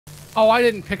Oh, I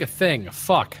didn't pick a thing.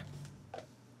 Fuck.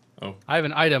 Oh. I have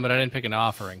an item, but I didn't pick an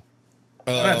offering.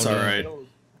 That's all right.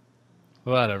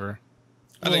 Whatever.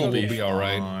 I think we'll be all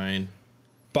right. Fine.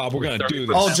 Bob, we're gonna do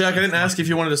this. Oh, Jack, I didn't ask if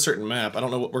you wanted a certain map. I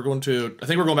don't know what we're going to. I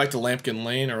think we're going back to Lampkin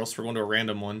Lane, or else we're going to a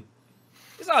random one.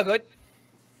 It's all good.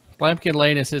 Lampkin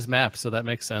Lane is his map, so that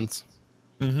makes sense.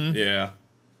 Mm-hmm. Yeah,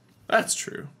 that's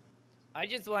true. I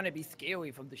just want to be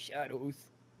scary from the shadows.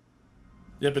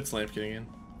 Yep, it's Lampkin again.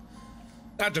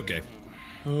 That's okay.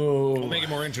 Oh, We'll make it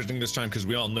more interesting this time because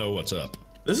we all know what's up.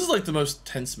 this is like the most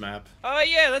tense map. Oh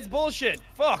yeah, that's bullshit.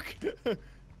 Fuck.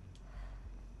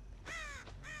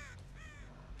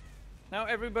 Now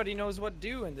everybody knows what to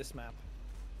do in this map.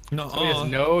 No.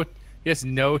 So he has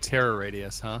no terror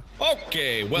radius, huh?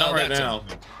 Okay, well, Not right that's now. a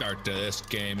good start to this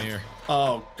game here.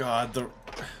 Oh God,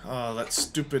 that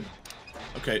stupid.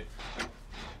 Okay.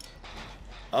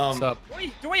 What's up?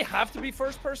 Do we have to be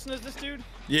first person as this dude?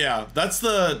 Yeah, that's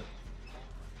the.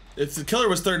 If the killer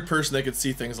was third person, they could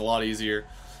see things a lot easier.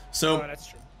 So, Oh, that's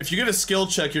true. if you get a skill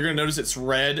check, you're gonna notice it's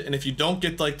red, and if you don't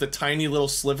get like the tiny little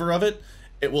sliver of it,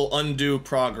 it will undo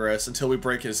progress until we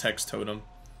break his hex totem.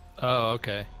 Oh,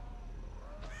 okay.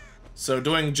 So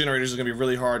doing generators is gonna be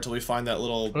really hard until we find that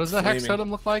little. What does the hex flaming-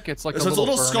 totem look like? It's like So it's a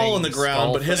little skull in the burning ground,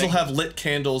 skull but his will thing. have lit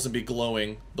candles and be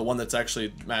glowing. The one that's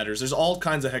actually matters. There's all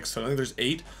kinds of hex totems. I think there's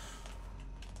 8.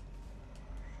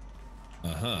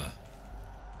 Uh-huh.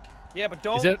 Yeah, but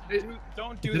don't Is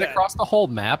don't do Did that. it cross the whole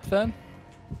map then?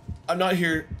 I'm not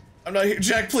here. I'm not here.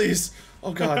 Jack, please.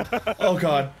 Oh God. Oh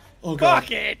God. Oh God.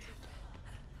 Fuck it.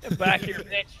 Get back here,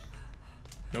 bitch.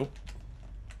 Nope.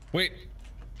 Wait.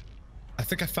 I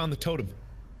think I found the totem.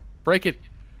 Break it.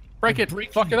 Break it.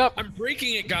 Fuck it up. I'm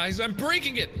breaking it, guys. I'm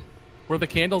breaking it. Were the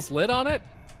candles lit on it?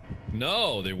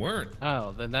 No, they weren't.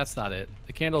 Oh, then that's not it.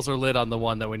 The candles are lit on the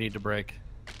one that we need to break.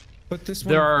 But this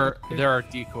one. There are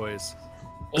decoys.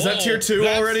 Is that tier 2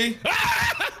 that's- already?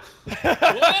 Whoa,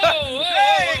 whoa,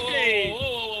 Hey! whoa, whoa,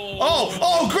 whoa, whoa, Oh,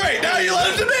 oh, great! Now you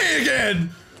let it to me again.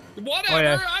 Whatever. Oh,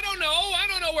 yeah. I don't know. I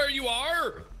don't know where you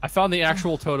are. I found the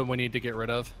actual totem we need to get rid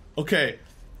of. Okay,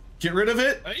 get rid of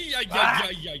it. Ay, ay, ay,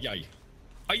 ay, ay, ay.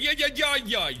 Ay, ay, ay,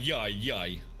 ay, ay, ay,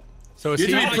 ay. So is You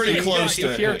he have to be pretty is he close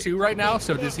to tier it. 2 right now?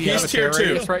 So does he He's have a tier terror 2.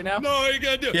 radius right now? No, you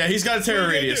gotta do it. Yeah, he's got a terror What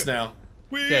are you gonna radius do? now.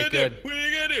 What are you Okay, gonna do? good. What are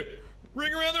you gonna do?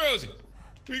 Ring around the rosy.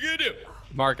 What are you gonna do?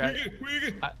 Mark, What are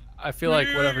you gonna- I feel like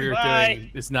whatever you're Bye.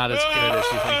 doing is not as good as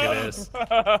you think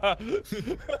it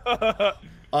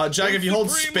is. Jack, if you hold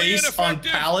Supremely space on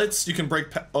ineffective. pallets, you can break.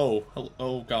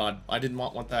 Oh God, I didn't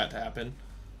want that to happen.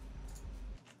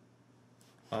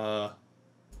 Ah!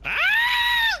 Come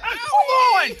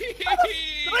on! Did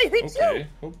I hit Okay.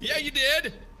 you? Yeah, you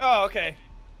did. Oh, okay.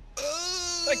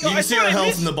 You can see our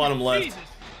health in the bottom left. Jesus.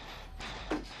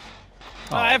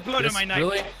 Oh, I have blood in this- my knife.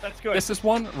 Really? That's good. This is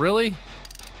one? Really?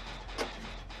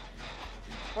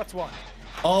 What's one?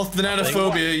 Oh,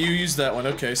 Thanatophobia, you used that one.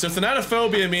 Okay, so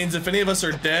Thanatophobia means if any of us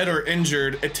are dead or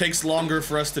injured, it takes longer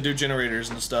for us to do generators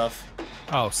and stuff.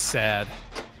 Oh, sad.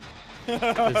 This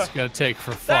is gonna take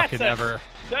for fucking ever.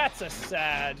 That's a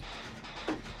sad.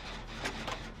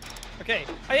 Okay,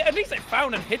 at least I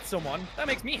found and hit someone. That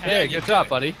makes me happy. Hey, good job,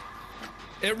 buddy.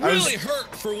 It really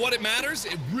hurt. For what it matters,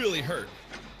 it really hurt.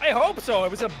 I hope so.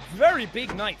 It was a very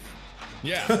big knife.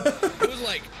 Yeah. It was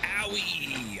like,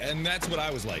 owie. And that's what I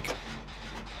was like.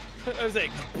 I was like,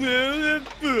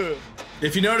 "Buh."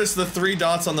 If you notice, the 3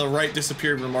 dots on the right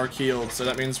disappeared when Mark healed, so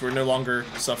that means we're no longer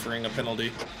suffering a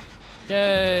penalty.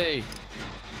 Yay!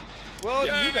 Well,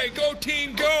 you Yay, go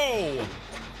team, go!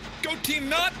 Go team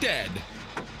not dead.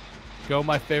 Go,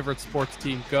 my favorite sports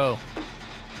team, go.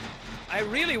 I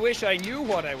really wish I knew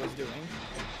what I was doing.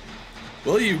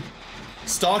 Well, you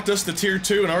stalked us to tier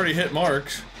 2 and already hit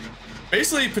Mark.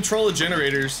 Basically, patrol the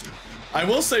generators. I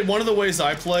will say one of the ways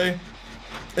I play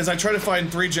is I try to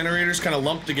find 3 generators kind of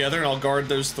lumped together, and I'll guard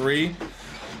those 3.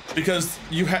 Because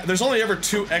there's only ever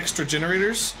 2 extra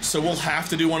generators, so we'll have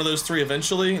to do one of those 3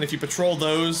 eventually, and if you patrol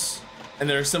those, and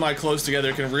they're semi-close together,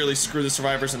 it can really screw the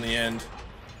survivors in the end.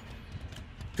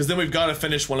 Because then we've got to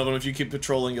finish one of them. If you keep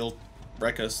patrolling, you'll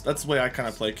wreck us. That's the way I kind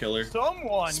of play killer.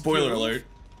 Someone. Spoiler goofed. alert.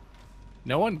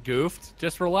 No one goofed.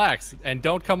 Just relax and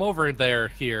don't come over there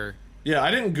here. Yeah,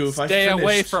 I didn't goof. Stay I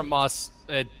away finished. from us.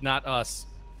 Not us.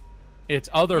 It's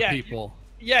other Yeah, people.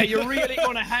 Yeah, you're really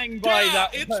gonna hang by Yeah, that.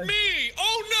 it's me!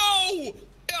 Oh no!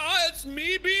 It's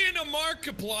me being a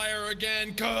Markiplier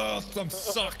again. God, I'm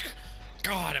suck.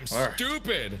 God, I'm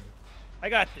stupid. I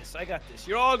got this. I got this.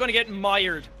 You're all gonna get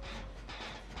mired.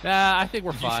 Nah, I think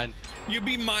we're fine. You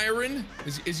be Myron?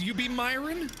 Is you be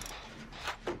Myron?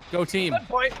 Go team. Is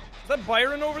that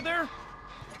Byron over there?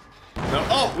 No.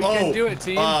 Oh, We can do it,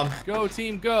 team. Go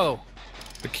team, go.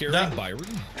 The Carrie That- Byron?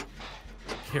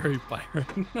 Carrie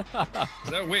Byron.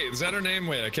 Is that her name?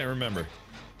 Wait, I can't remember.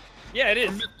 Yeah, it is.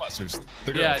 Mythbusters.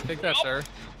 The girl. Yeah, I think that's her.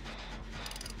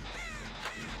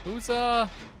 Who's what's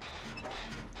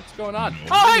going on? Oh,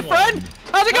 hi, friend.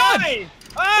 How's it going?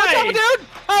 Hi! What's up, dude?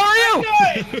 How are you?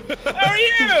 Good! How are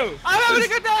you? I'm having a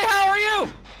good day. How are you?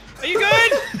 Are you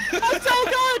good? I'm so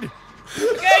good.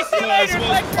 Okay, see you That's later. the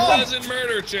most pleasant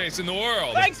murder chase in the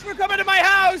world. Thanks for coming to my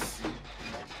house.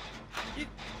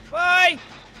 Bye.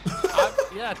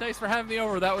 Yeah, thanks for having me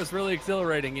over. That was really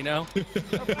exhilarating, you know?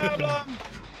 No problem.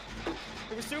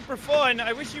 It was super fun.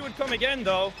 I wish you would come again,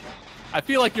 though. I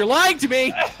feel like you're lying to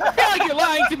me. I feel like you're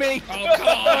lying to me. Oh, I feel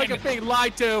like God. I'm being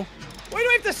lied to. Why do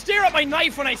I have to stare at my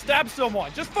knife when I stab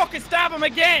someone? Just fucking stab him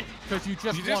again. Because you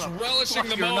You're just want relishing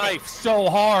the your moment. knife so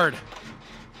hard.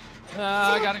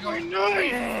 I gotta go.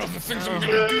 The things I'm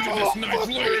gonna do to this knife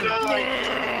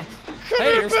later.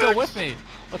 Hey, you're still with me.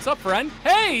 What's up, friend?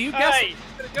 Hey, you guessed Hey.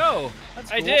 where to go.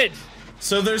 That's I cool. did.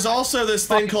 So there's also this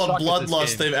thing Fucking called suck at this bloodlust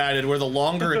game. they've added, where the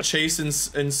longer a chase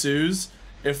ensues,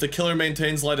 if the killer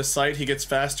maintains line of sight, he gets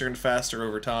faster and faster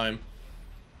over time.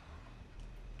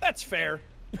 That's fair.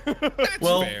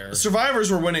 Well, fair.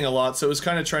 survivors were winning a lot, so it was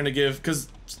kind of trying to give, because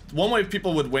one way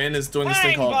people would win is doing this thing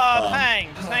Hang, called. Bob, hang.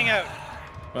 Just hang out.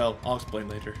 Well, I'll explain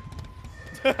later.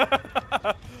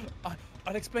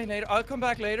 I'll explain later. I'll come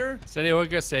back later. Is anyone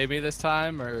gonna save me this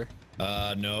time, or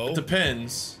No.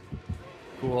 Depends.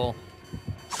 cool?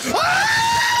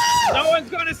 No one's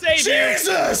gonna save you.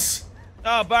 Jesus!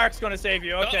 Oh, Bark's gonna save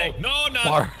you. Okay. No, not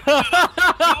Bar.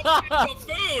 I'm a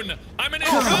buffoon. I'm an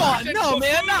Come on, incompetent no,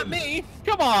 man, buffoon. not me.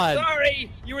 Come on.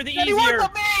 Sorry, you were the Anyone easier.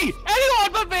 but me.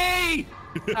 Anyone but me.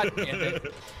 God damn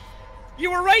it.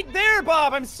 You were right there,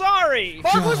 Bob. I'm sorry.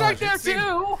 Mark was God, right there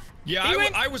too. Yeah, He I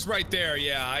went- I was right there.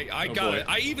 Yeah, I got boy. it.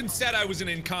 I even said I was an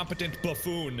incompetent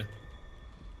buffoon.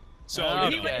 So,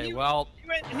 Okay, you know. well,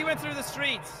 He went through the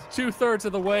streets. 2/3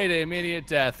 of the way to immediate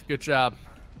death. Good job.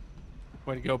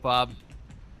 Way to go, Bob.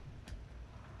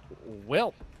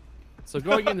 Well, so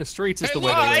going in the streets is the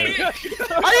way to Hey, go.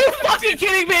 look. Are you fucking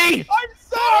kidding me? I'm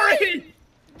sorry.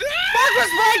 Mark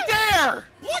was right there.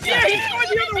 Look Yeah, at he's it. going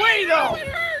the other way, though. It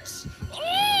hurts.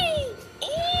 Oh!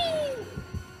 Oh!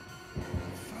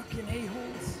 Fucking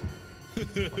a-holes.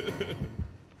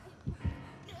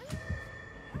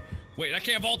 Wait, I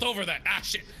can't vault over that. Ah,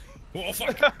 shit. Oh,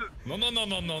 fuck. No. Run,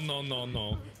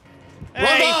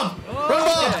 Hey, Bob! Run,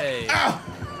 Bob! Okay. Ow!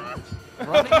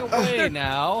 Running away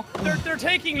now. they're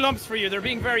taking lumps for you. They're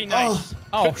being very nice.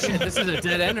 Oh shit, this is a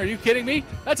dead end. Are you kidding me?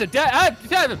 That's a dead. Oh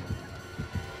god!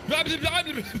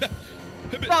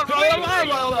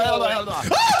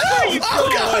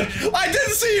 I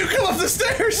didn't see you come up the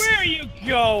stairs! Where are you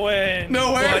going?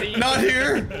 Nowhere! buddy? Not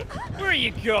here! Where are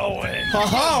you going?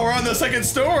 Haha, we're on the second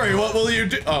story. What will you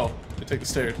do? Oh, I take the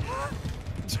stairs.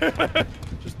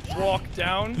 Just walk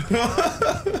down.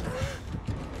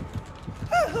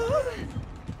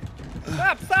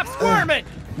 Stop squirming!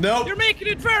 Nope. You're making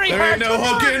it very There hard ain't no to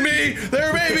hook run. in me.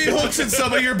 There may be hooks in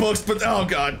some of your books, but oh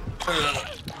god.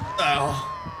 Ow.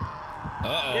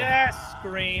 Uh-oh. Yes,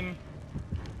 scream.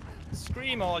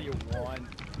 Scream all you want.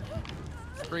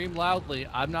 Scream loudly.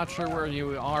 I'm not sure where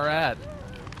you are at.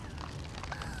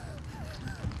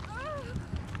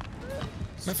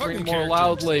 My Scream fucking more character.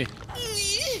 loudly.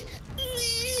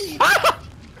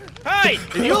 Hey!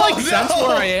 Did you like Oh, sense no!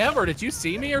 where I am, or did you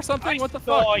see me or something? What the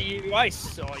saw fuck? you. I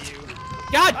saw you.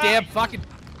 God damn, fuck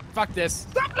this.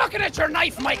 Stop looking at your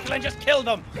knife, Michael, and just kill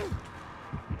them.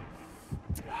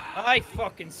 I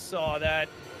fucking saw that.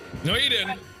 No, you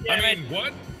didn't. Damn I mean,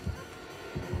 what?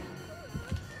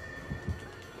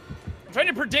 I'm trying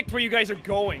to predict where you guys are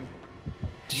going.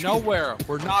 Nowhere.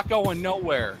 We're not going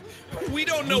nowhere. We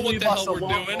don't know what leave the us hell we're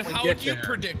alone doing. when we How get would you there.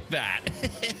 predict that?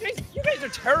 You guys are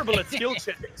terrible at skill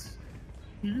checks.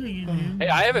 Hey,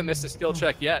 I haven't missed a skill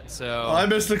check yet, so. I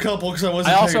missed a couple because I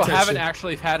wasn't I also paying attention. haven't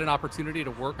actually had an opportunity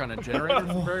to work on a generator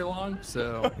for very long,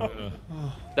 so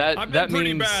that I've been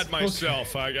pretty means bad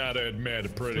myself. I gotta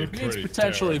admit, pretty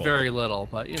potentially terrible. very little,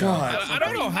 but you know. God. I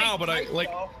don't know how, but I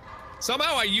like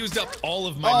somehow I used up all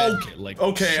of my Oh, medkit. Like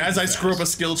okay, as I super screw up a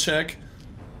fast. skill check.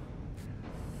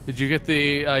 Did you get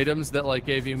the items that like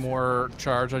gave you more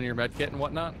charge on your medkit and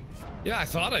whatnot? Yeah, I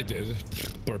thought I did,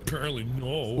 but apparently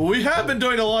no. Well, we have been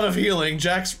doing a lot of healing.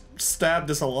 Jack's stabbed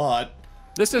us a lot.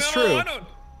 This is No, true.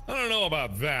 I don't know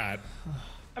about that.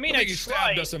 I mean, I I think he stabbed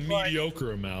tried, us a but-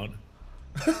 mediocre amount.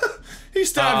 He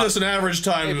stabbed us an average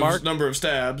time hey, of Mark. number of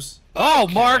stabs. Oh,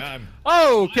 Mark. I'm-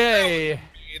 Okay.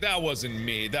 That wasn't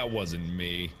me. That wasn't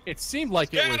me. It seemed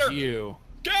like it was Scatter. you.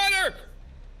 Scatter!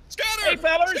 Scatter! Hey,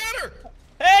 fellas. Scatter!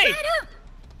 Hey, Scatter!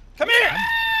 come here.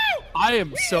 Ow! I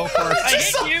am so far. I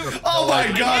hit you. Oh my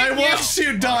god, I hit you. watched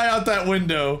you die out that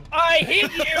window. I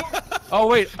hit you. Oh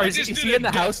wait, is just he did in the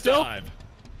a house death still? dive.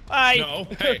 I. No,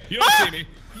 hey, you don't see me.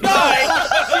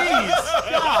 Jeez,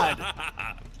 God.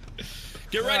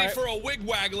 Get ready Alright. for a wig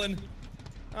waggling.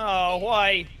 Oh,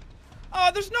 why? Oh,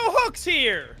 there's no hooks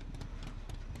here.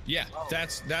 Yeah,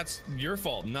 that's your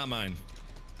fault, not mine.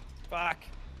 Fuck.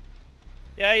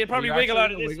 Yeah, you'd probably You wiggle actually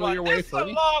out of this wiggle one. your way This is a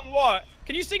free? long what?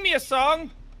 Can you sing me a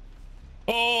song?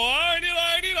 Oh, I did.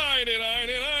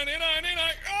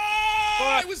 Oh,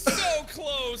 I was so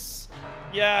close.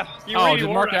 Yeah, you Oh, really did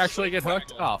were Mark actually get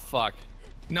hooked? Oh, fuck.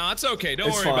 No, it's okay. Don't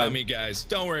It's worry fine. about me, guys.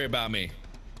 Don't worry about me.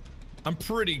 I'm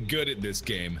pretty good at this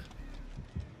game.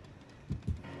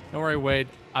 Don't worry, Wade.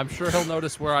 I'm sure he'll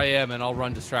notice where I am, and I'll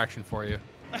run distraction for you.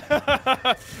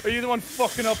 Are you the one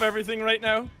fucking up everything right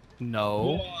now?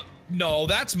 No. No,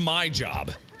 that's my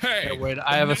job. Hey, Hey, Wade,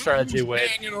 I have a strategy, who's Wade.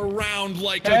 hanging around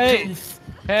like Hey. a goof.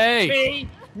 Hey,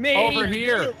 Me. over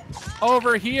here.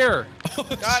 Over here.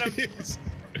 Got him. Jeez.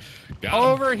 Got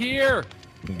Over here.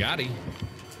 him. Got him.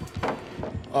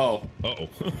 Oh. Uh-oh.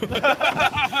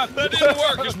 That didn't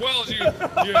work as well as you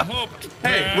hoped.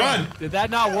 Hey, man. run! Did that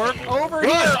not work? Over Run!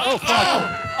 here. Oh,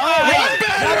 fuck. Oh, wait,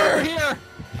 not over here.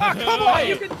 Ah, come on,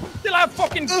 you can still have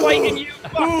fucking fight in you.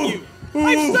 Fuck you.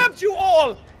 I've stabbed you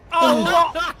all. A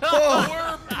lot.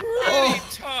 We're pretty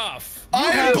tough.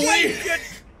 I You bleed. should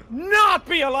not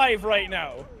be alive right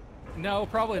now. No,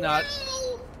 probably not.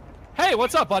 Hey,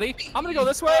 what's up, buddy? I'm gonna go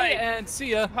this way Hi. and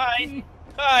see ya. Hi.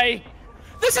 Hi.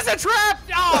 This is a trap!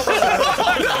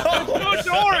 Oh, There's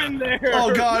no door in there.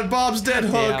 Oh god, Bob's dead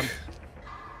hook. damn.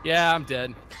 Yeah, I'm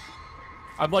dead.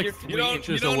 I'm like You 3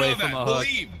 inches away from a hook.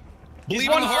 Believe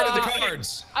in one the heart of the hook.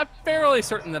 cards. I'm fairly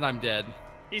certain that I'm dead.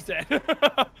 He's dead.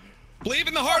 Believe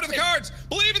in the heart of the cards.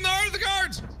 Believe in the heart of the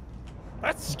cards.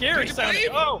 That's scary Did you sounding.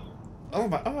 believe? Oh. Oh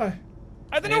my eye.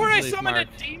 I don't know where I Believe, summoned Mark.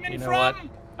 a demon You know from. what?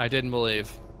 I didn't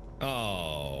believe.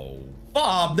 Oh.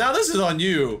 Bob, now this is on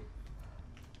you.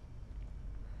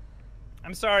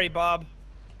 I'm sorry, Bob.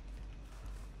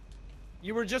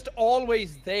 You were just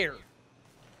always there.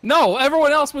 No,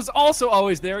 everyone else was also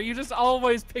always there. You just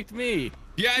always picked me.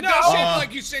 Yeah, it No. does seem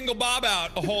like you single Bob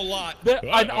out a whole lot.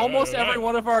 On almost every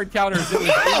one of our encounters, it was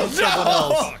you and someone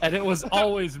else, and it was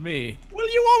always me. Well,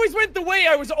 you always went the way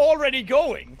I was already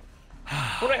going.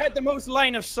 But I had the most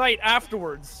line of sight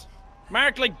afterwards.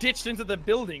 Mark, like, ditched into the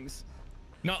buildings.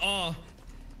 Nuh-uh.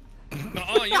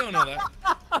 Nuh-uh, you don't know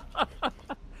that.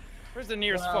 Where's the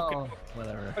nearest Well, fucking...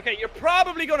 whatever. Okay, you're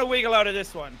probably gonna wiggle out of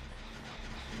this one.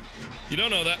 You don't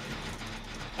know that.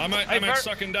 I might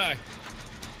suck and die.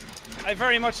 I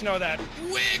very much know that.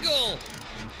 Wiggle!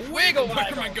 Wiggle Where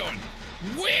am I waggle. going?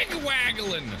 Wig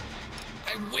waggling!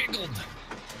 I wiggled.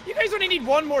 You guys only need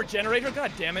one more generator?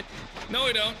 God damn it. No,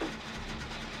 we don't.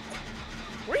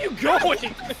 Where are you going?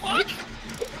 Fuck!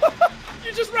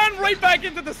 You just ran right back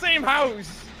into the same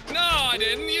house. No, I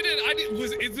didn't. You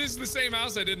didn't. Is this the same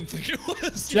house? I didn't think it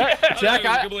was. Jack, I thought Jack it was a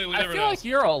I completely feel different house. like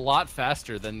you're a lot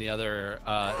faster than the other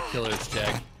killers,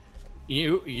 Jack.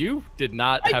 You did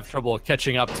not have trouble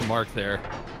catching up to Mark there.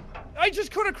 I just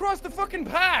cut across the fucking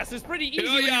pass. It's pretty easy. You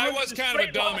know, when you yeah, I run was the kind of a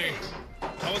straight dummy.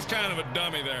 line. I was kind of a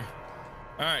dummy there.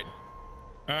 All right.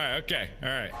 All right. Okay. All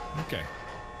right. Okay.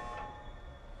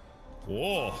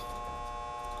 Whoa.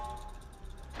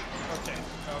 Okay,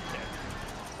 okay.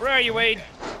 Where are you, Wade?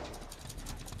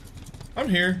 I'm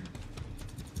here.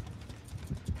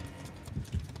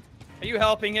 Are you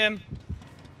helping him?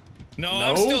 No, No?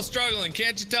 I'm still struggling.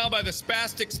 Can't you tell by the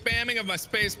spastic spamming of my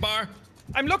space bar?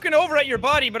 I'm looking over at your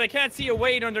body, but I can't see a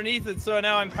Wade underneath it, so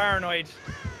now I'm paranoid.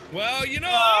 Well, you know,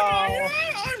 Oh.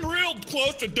 I'm real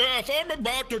close to death. I'm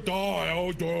about to die.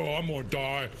 Oh, no, I'm gonna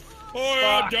die. Oh,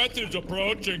 yeah, Fuck. death is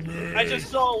approaching me. I just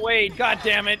saw Wade. God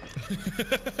damn it.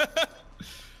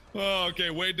 Oh, okay,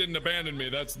 Wade didn't abandon me.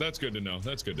 That's good to know.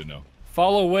 That's good to know.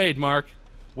 Follow Wade, Mark.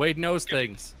 Wade knows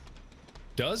things.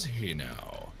 Does he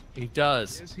now? He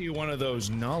does. Is he one of those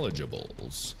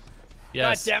knowledgeables?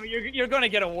 Yes. God damn it, you're gonna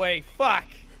get away. Fuck.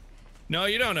 No,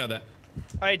 you don't know that.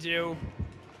 I do.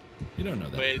 You don't know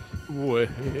that. Wade.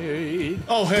 Wade.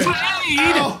 Oh, hey.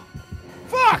 Ow.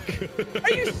 Fuck!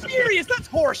 Are you serious? That's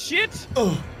horseshit.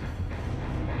 Oh.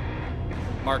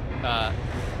 Mark,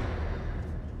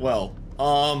 Well,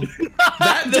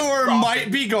 that door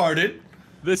might be guarded.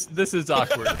 this is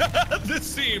awkward. This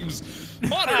seems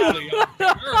moderately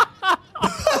unfair.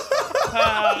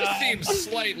 This seems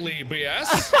slightly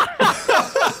BS.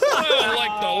 I don't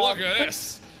like the look of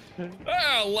this.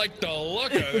 I don't like the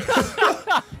look of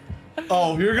this.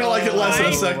 Oh, you're gonna like it less in a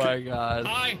Oh second. my god.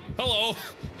 Hi. Hello.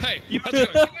 Hey. How's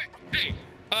it going? Hey.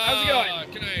 How's it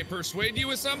going? Can I persuade you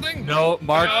with something? No,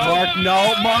 Mark,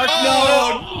 no.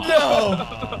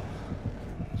 No!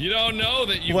 You don't know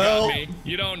that you've got me.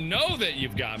 You don't know that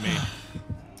you've got me.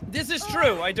 This is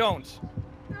true, I don't.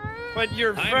 But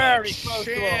you're I'm very a close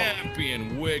to a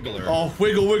champion wiggler. Oh,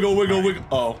 wiggle.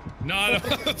 Oh. No, I don't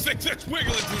think that's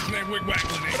Wigglets his name.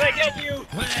 Wigwaggling. Did I get you?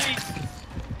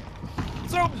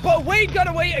 So, but Wade got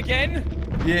away again?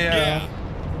 Yeah.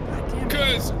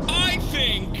 Because I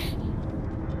think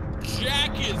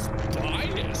Jack is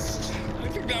biased. I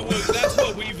think that's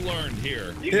what we've learned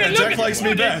here. You Yeah, can look Jack at likes the me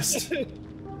footage. best.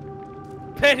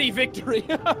 Petty victory.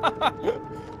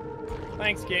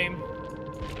 Thanks, game.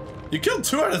 You killed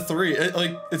 2 out of 3.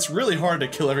 It's really hard to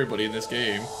kill everybody in this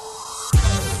game.